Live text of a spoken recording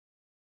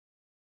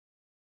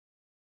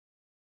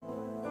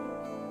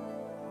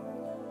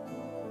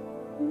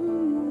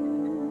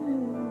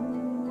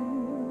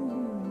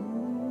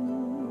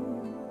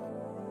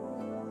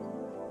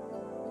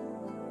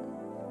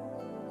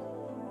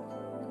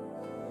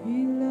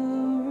We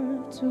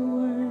love to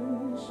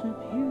worship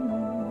you.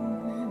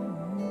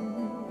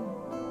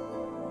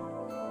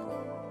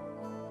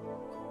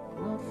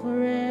 Lord,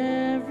 for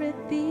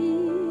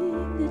everything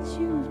that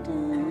you've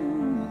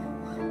done.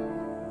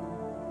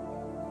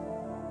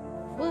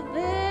 For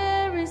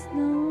there is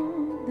no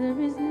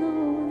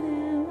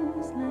one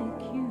else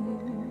like you.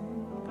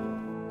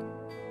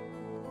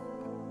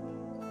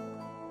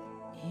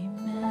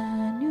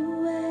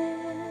 Emmanuel,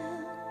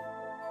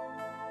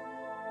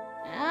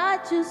 I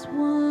just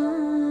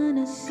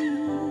wanna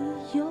see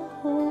your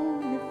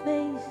holy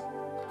face.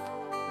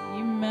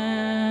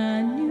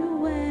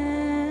 Emmanuel,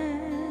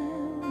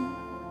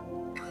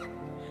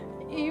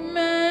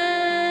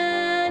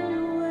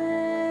 Emmanuel,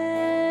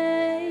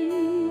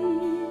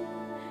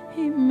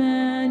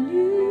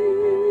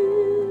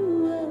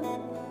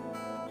 Emmanuel,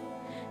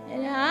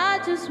 and I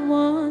just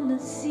wanna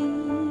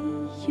see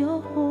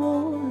your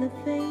holy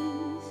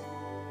face.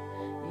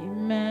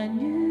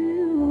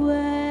 Emmanuel,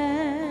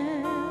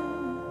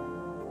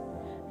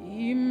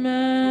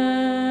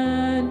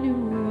 Emmanuel,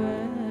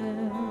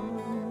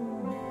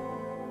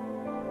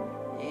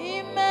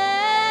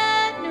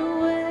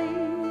 Emmanuel,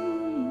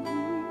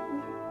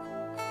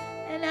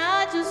 and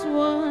I just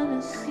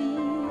wanna see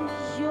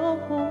your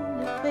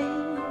holy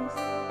face.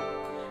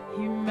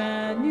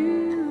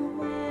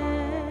 Emmanuel,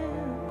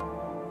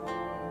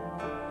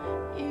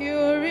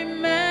 you're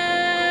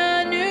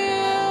Emmanuel,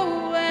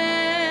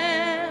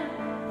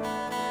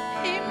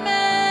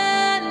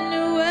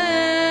 Emmanuel,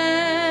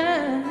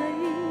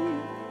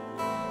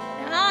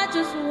 and I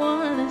just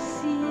wanna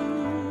see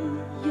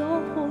your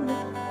holy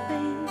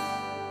face.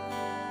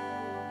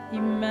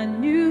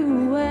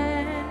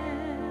 Emmanuel,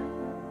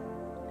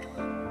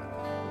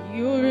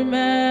 you're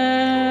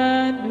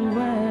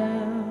Emmanuel,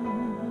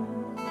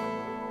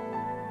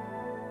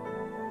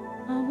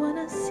 I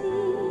wanna see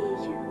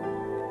you.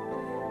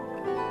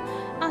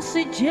 I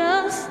say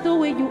just the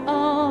way you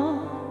are,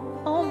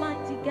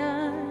 Almighty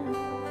God.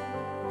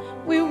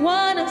 We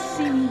wanna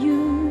see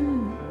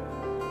you,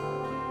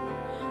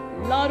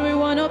 Lord. We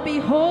wanna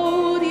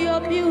behold your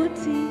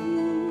beauty,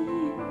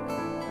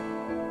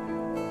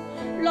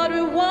 Lord.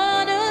 We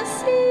wanna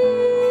see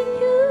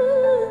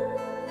you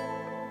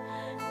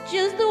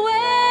just the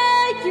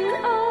way you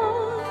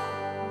are,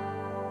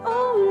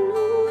 oh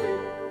Lord.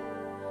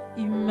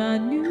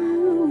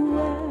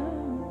 Emmanuel,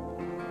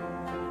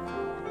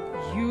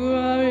 you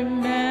are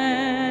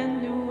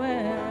Emmanuel,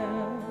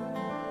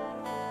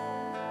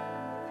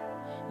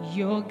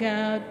 you're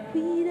God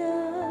with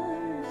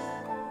us.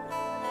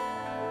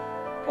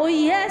 Oh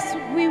yes,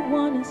 we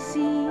wanna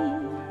see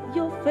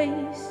your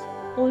face,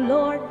 oh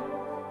Lord.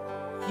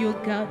 You're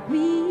God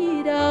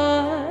with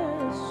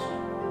us.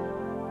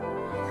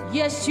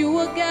 Yes, you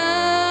are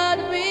God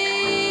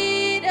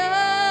with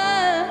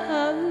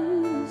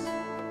us.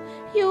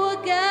 You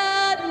are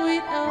God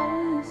with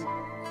us.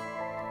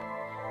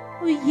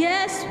 Oh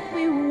yes,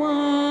 we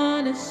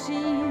wanna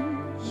see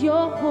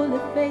your holy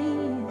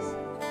face.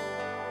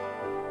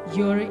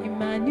 You're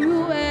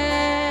Emmanuel.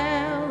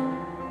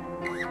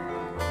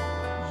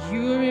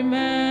 You're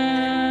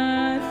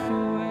Emmanuel.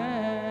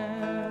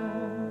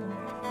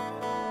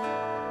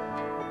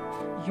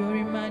 You're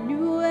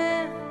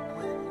Emmanuel.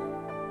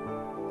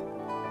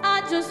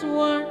 I just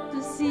want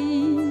to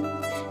see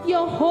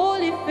your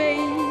holy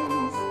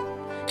face.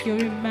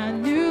 You're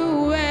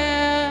Emmanuel.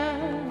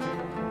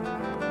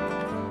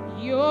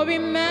 You're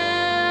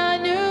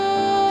Emmanuel.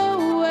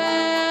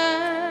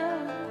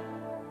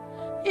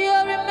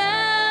 You're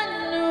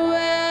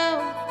Emmanuel.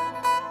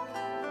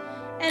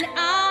 And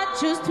I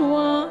just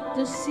want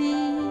to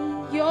see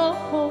your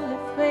holy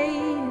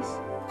face.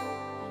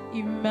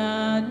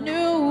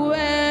 Emmanuel.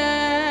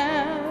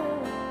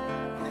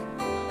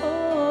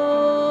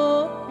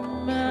 Oh,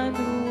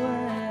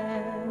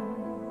 Emmanuel.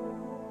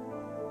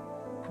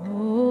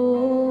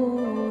 Oh,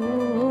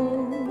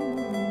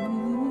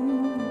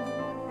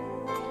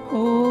 oh,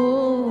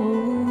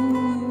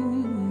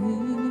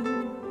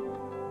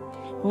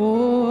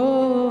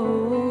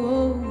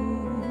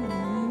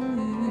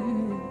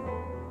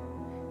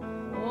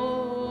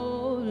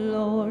 oh,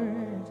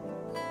 Lord.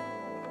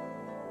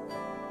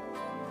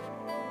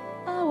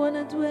 I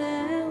wanna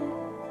dwell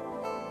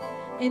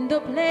in the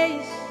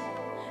place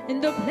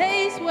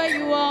where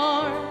you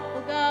are,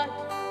 oh God.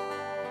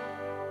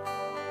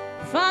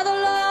 Father,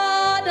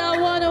 Lord, I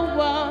wanna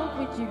walk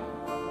with you.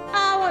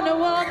 I wanna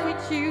walk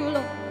with you,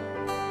 Lord.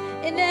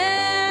 In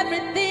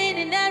everything,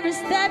 in every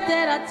step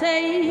that I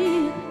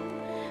take,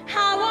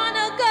 I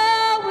wanna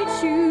go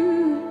with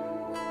you.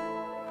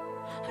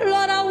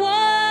 Lord, I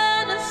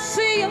wanna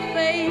see your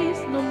face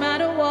no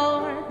matter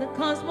what that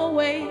comes my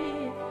way.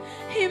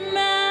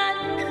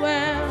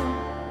 Emmanuel.